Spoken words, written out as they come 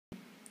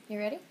You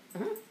ready?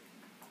 Mm-hmm.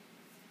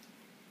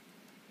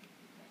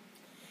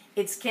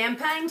 It's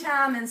campaign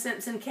time in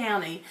Simpson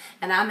County,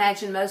 and I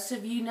imagine most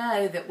of you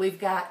know that we've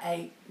got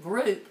a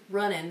group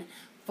running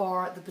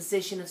for the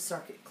position of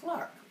circuit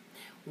clerk.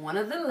 One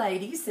of the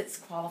ladies that's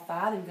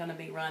qualified and going to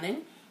be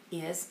running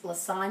is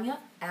LaSonya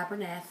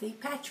Abernathy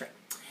Patrick.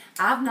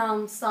 I've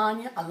known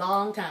Sonya a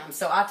long time,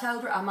 so I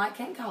told her I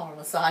can't call her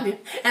LaSonya,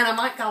 and I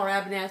might call her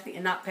Abernathy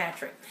and not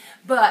Patrick.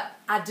 But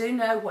I do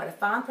know what a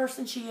fine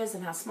person she is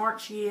and how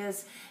smart she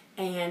is,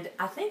 and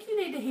I think you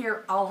need to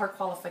hear all her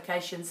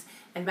qualifications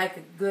and make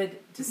a good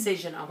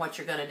decision on what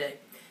you're going to do.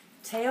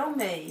 Tell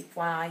me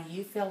why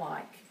you feel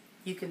like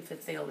you can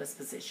fulfill this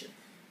position.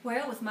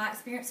 Well, with my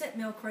experience at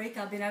Mill Creek,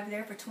 I've been over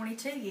there for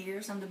 22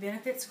 years. I'm the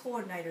benefits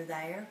coordinator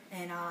there,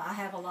 and I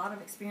have a lot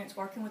of experience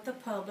working with the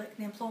public,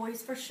 the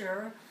employees for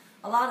sure.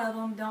 A lot of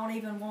them don't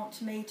even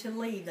want me to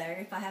leave there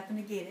if I happen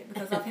to get it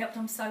because I've helped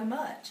them so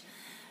much.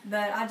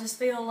 But I just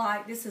feel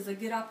like this is a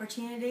good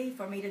opportunity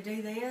for me to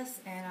do this,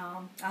 and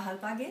I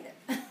hope I get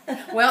it.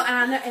 Well,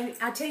 and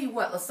I tell you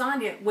what,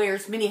 LaSonya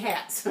wears many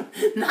hats,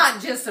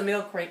 not just a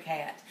Mill Creek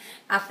hat.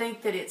 I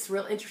think that it's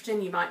real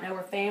interesting. You might know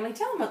her family.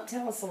 Tell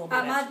us a little bit.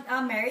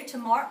 I'm married to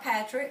Mark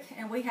Patrick,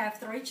 and we have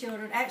 3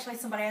 children. Actually,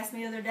 somebody asked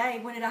me the other day,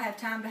 when did I have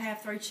time to have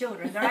 3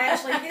 children? They're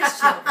actually his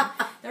children.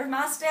 They're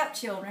my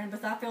stepchildren,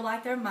 but I feel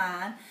like they're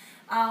mine.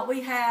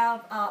 We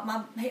have,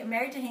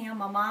 married to him,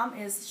 my mom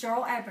is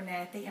Cheryl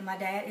Abernathy, and my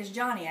dad is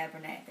Johnny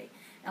Abernathy.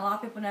 And a lot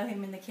of people know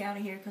him in the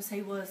county here because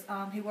he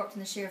worked in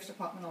the sheriff's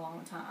department a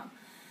long time.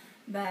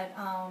 But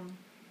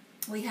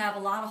we have a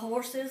lot of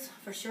horses,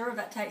 for sure.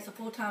 That takes a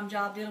full-time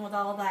job dealing with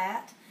all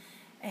that.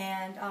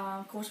 And,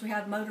 of course, we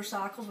have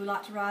motorcycles. We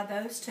like to ride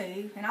those,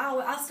 too. And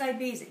I stay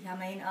busy. I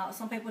mean,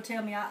 some people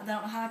tell me they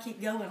don't know how I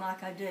keep going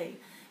like I do.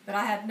 But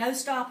I have no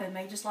stopping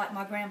me, just like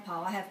my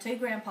grandpa. I have 2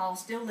 grandpas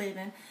still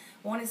living.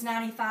 One is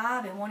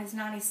 95 and one is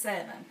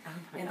 97. Oh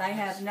and gosh. they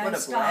have no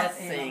stop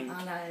in them.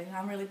 I know.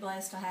 I'm really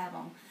blessed to have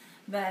them.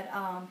 But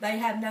they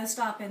have no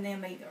stop in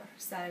them either.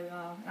 So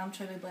I'm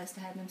truly blessed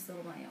to have them still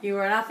around. You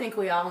are, and I think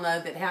we all know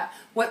that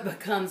what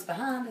comes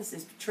behind us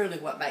is truly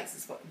what makes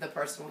us the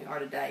person we are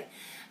today.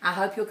 I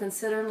hope you'll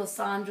consider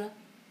LaSonya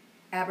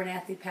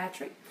Abernathy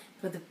Patrick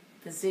for the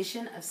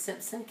position of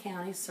Simpson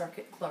County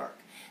Circuit Clerk.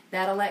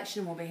 That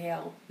election will be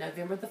held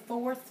November the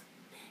 4th,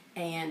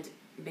 and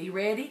be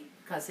ready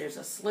because there's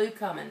a slew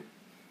coming.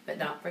 But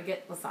don't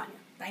forget LaSonya.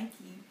 Thank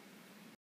you.